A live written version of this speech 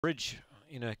Bridge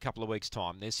in a couple of weeks'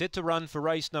 time. They're set to run for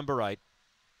race number 8.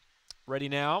 Ready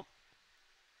now.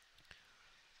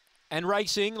 And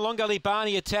racing, Long Gully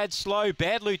Barney a tad slow.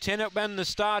 Bad Lieutenant ran the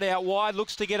start out wide.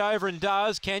 Looks to get over and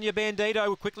does. Kenya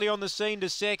Bandito quickly on the scene to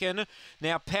second.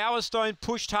 Now Power Stone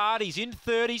pushed hard. He's in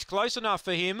third. He's close enough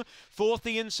for him. Fourth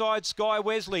the inside Sky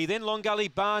Wesley. Then Long Gully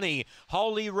Barney.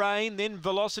 Holy Rain. Then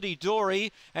Velocity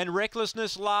Dory. And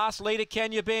Recklessness last. Leader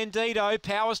Kenya Bandito.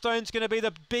 Power Stone's going to be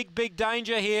the big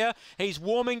danger here. He's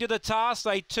warming to the task.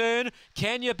 They turn.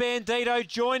 Kenya Bandito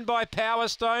joined by Power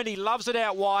Stone. He loves it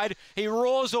out wide. He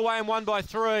roars away and won by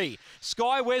 3.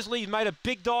 Sky Wesley's made a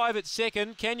big dive at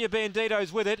second. Kenya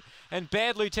Bandito's with it. And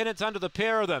Bad Lieutenant's under the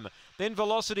pair of them. Then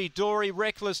Velocity Dory,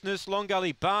 Recklessness, Long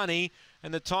Gully Barney.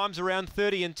 And the time's around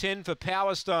 30 and 10 for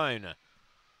Power Stone.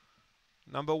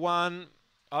 Number 1,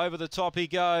 over the top he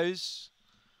goes.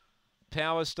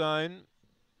 Power Stone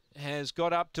has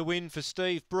got up to win for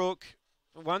Steve Brook.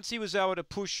 Once he was able to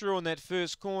push through on that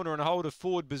first corner and hold a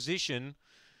forward position,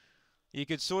 you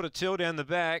could sort of tell down the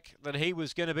back that he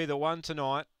was going to be the one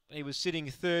tonight. He was sitting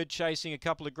third, chasing a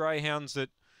couple of greyhounds that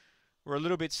were a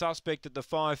little bit suspect at the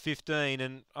 5.15,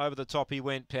 and over the top he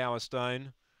went, Power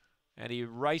Stone. And he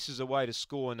races away to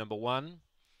score number 1.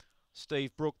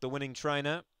 Steve Brook, the winning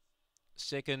trainer.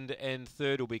 Second and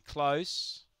third will be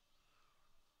close.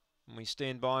 And we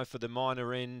stand by for the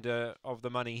minor end of the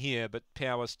money here, but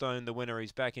Power Stone, the winner,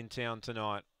 is back in town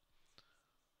tonight.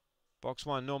 Box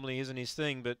 1 normally isn't his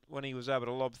thing, but when he was able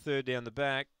to lob third down the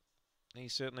back, he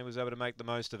certainly was able to make the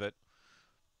most of it.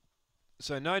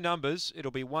 So no numbers.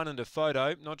 It'll be 1 and a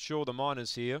photo. Not sure the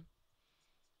minors here.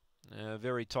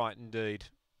 Very tight indeed.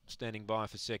 Standing by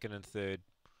for second and third.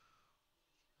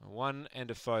 1 and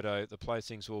a photo. The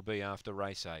placings will be after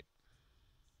race 8.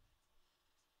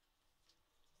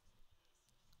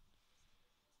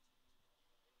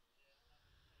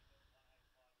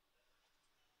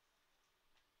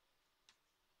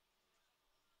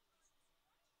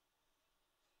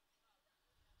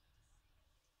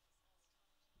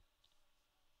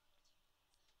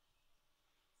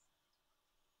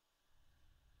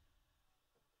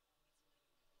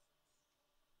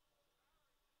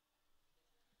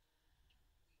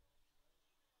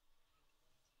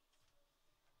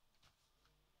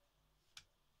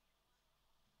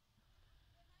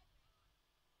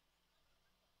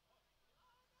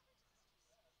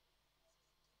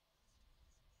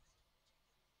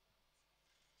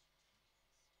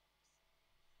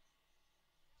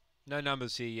 No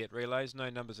numbers here yet, relays. No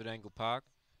numbers at Angle-Park.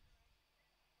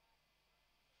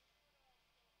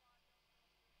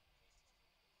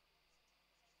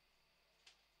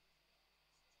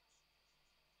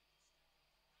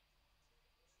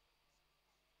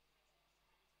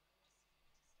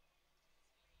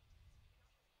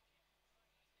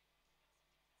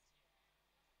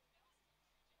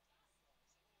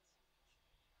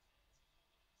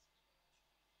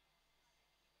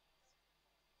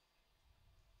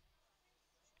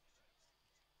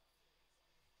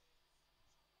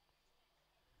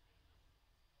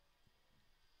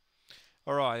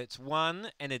 All right, it's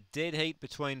 1 and a dead heat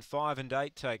between 5 and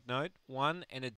 8, take note. 1 and a